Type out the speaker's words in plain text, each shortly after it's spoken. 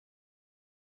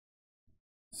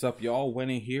Sup y'all,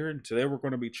 Winnie here, and today we're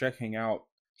going to be checking out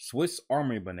Swiss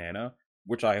Army Banana,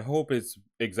 which I hope is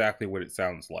exactly what it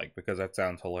sounds like, because that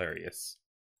sounds hilarious.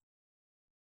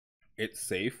 It's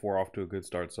safe, we're off to a good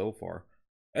start so far.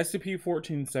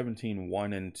 SCP-1417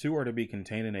 1 and 2 are to be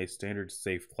contained in a standard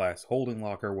safe class holding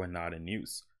locker when not in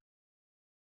use.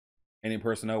 Any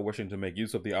personnel wishing to make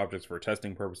use of the objects for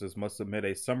testing purposes must submit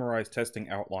a summarized testing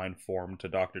outline form to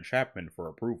Dr. Chapman for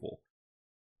approval.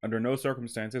 Under no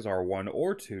circumstances are 1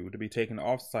 or 2 to be taken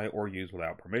off-site or used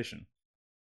without permission.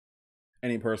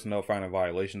 Any personnel found in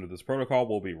violation of this protocol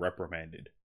will be reprimanded,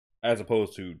 as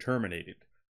opposed to terminated.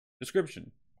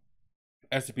 Description: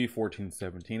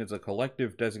 SCP-1417 is a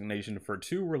collective designation for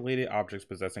 2 related objects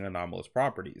possessing anomalous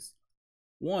properties.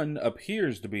 1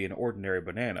 appears to be an ordinary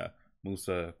banana,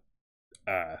 Musa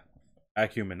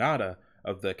acuminata,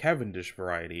 of the Cavendish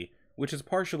variety, which is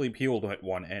partially peeled at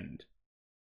one end.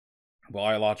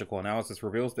 Biological analysis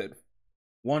reveals that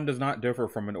 1 does not differ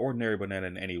from an ordinary banana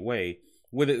in any way,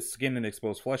 with its skin and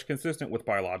exposed flesh consistent with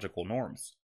biological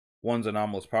norms. 1's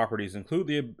anomalous properties include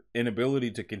the inability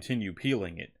to continue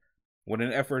peeling it. When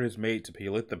an effort is made to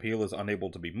peel it, the peel is unable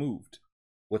to be moved,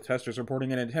 with testers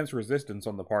reporting an intense resistance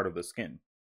on the part of the skin.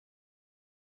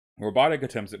 Robotic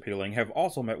attempts at peeling have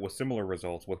also met with similar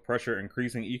results, with pressure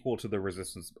increasing equal to the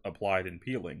resistance applied in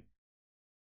peeling.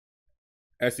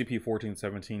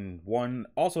 SCP-1417-1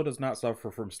 also does not suffer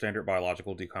from standard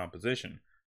biological decomposition.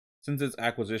 Since its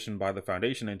acquisition by the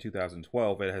Foundation in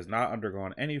 2012, it has not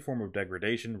undergone any form of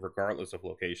degradation regardless of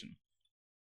location.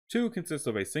 2 consists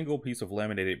of a single piece of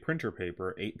laminated printer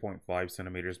paper, 8.5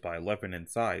 cm by 11 in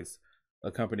size,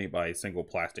 accompanied by a single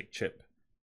plastic chip.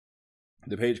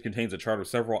 The page contains a chart of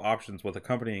several options with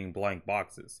accompanying blank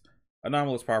boxes.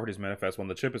 Anomalous properties manifest when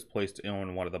the chip is placed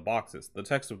in one of the boxes. The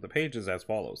text of the page is as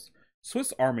follows: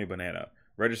 Swiss Army Banana,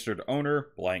 registered owner,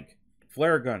 blank,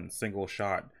 flare gun, single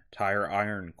shot, tire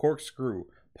iron, corkscrew,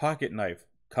 pocket knife,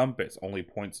 compass, only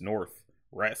points north,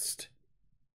 rest.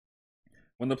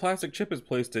 When the plastic chip is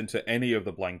placed into any of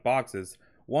the blank boxes,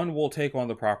 1 will take on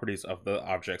the properties of the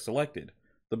object selected.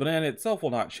 The banana itself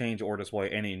will not change or display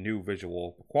any new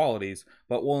visual qualities,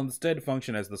 but will instead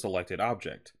function as the selected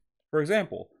object. For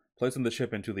example, placing the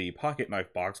chip into the pocket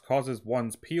knife box causes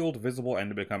 1's peeled visible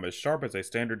end to become as sharp as a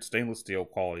standard stainless steel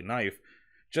quality knife,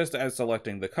 just as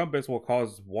selecting the compass will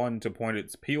cause 1 to point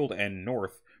its peeled end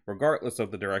north, regardless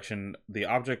of the direction the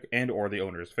object and or the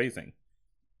owner is facing.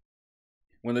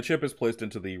 When the chip is placed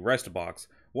into the rest box,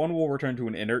 1 will return to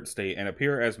an inert state and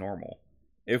appear as normal.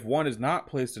 If 1 is not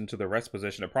placed into the rest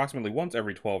position approximately once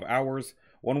every 12 hours,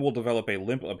 1 will develop a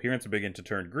limp appearance and begin to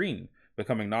turn green,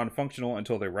 becoming non-functional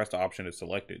until the rest option is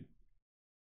selected.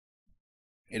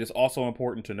 It is also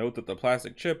important to note that the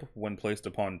plastic chip, when placed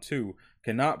upon 2,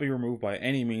 cannot be removed by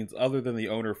any means other than the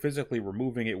owner physically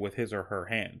removing it with his or her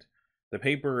hand. The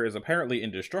paper is apparently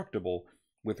indestructible,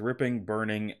 with ripping,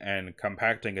 burning, and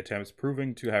compacting attempts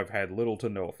proving to have had little to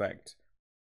no effect.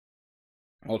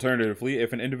 Alternatively,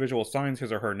 if an individual signs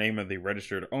his or her name in the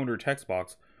registered owner text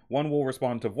box, 1 will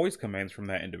respond to voice commands from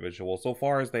that individual so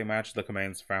far as they match the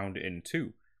commands found in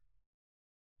 2.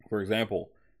 For example,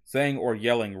 saying or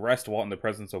yelling rest while in the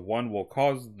presence of 1 will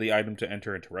cause the item to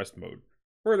enter into rest mode.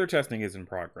 Further testing is in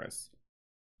progress.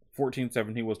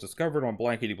 1417 was discovered on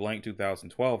blankety blank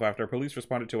 2012 after police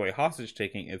responded to a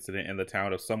hostage-taking incident in the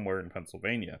town of somewhere in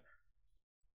Pennsylvania.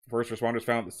 First responders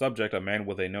found the subject, a man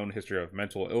with a known history of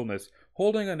mental illness,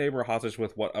 holding a neighbor hostage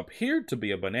with what appeared to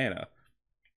be a banana.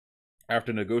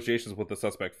 After negotiations with the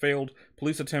suspect failed,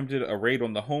 police attempted a raid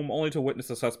on the home only to witness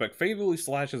the suspect fatally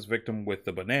slash his victim with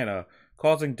the banana,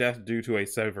 causing death due to a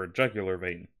severed jugular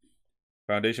vein.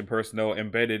 Foundation personnel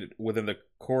embedded within the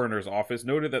coroner's office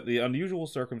noted the unusual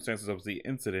circumstances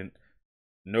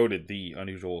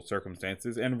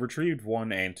and retrieved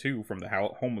 1 and 2 from the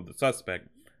home of the suspect,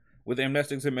 with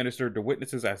amnestics administered to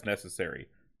witnesses as necessary.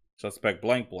 Suspect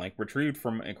blank blank retrieved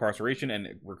from incarceration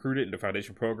and recruited into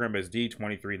Foundation program as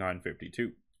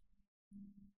D-23952.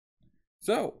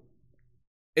 So,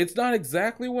 it's not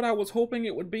exactly what I was hoping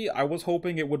it would be. I was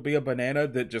hoping it would be a banana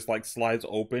that just like slides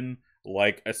open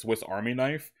like a Swiss Army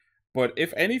knife. But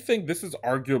if anything, this is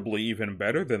arguably even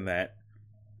better than that.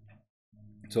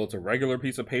 So it's a regular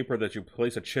piece of paper that you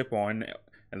place a chip on,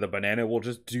 and the banana will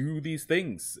just do these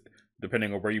things,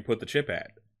 depending on where you put the chip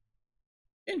at.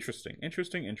 Interesting.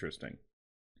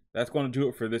 That's going to do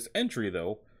it for this entry,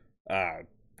 though.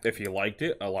 If you liked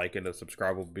it, a like and a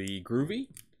subscribe will be groovy.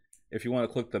 If you want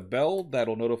to click the bell,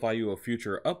 that'll notify you of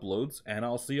future uploads, and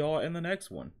I'll see y'all in the next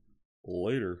one.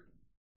 Later.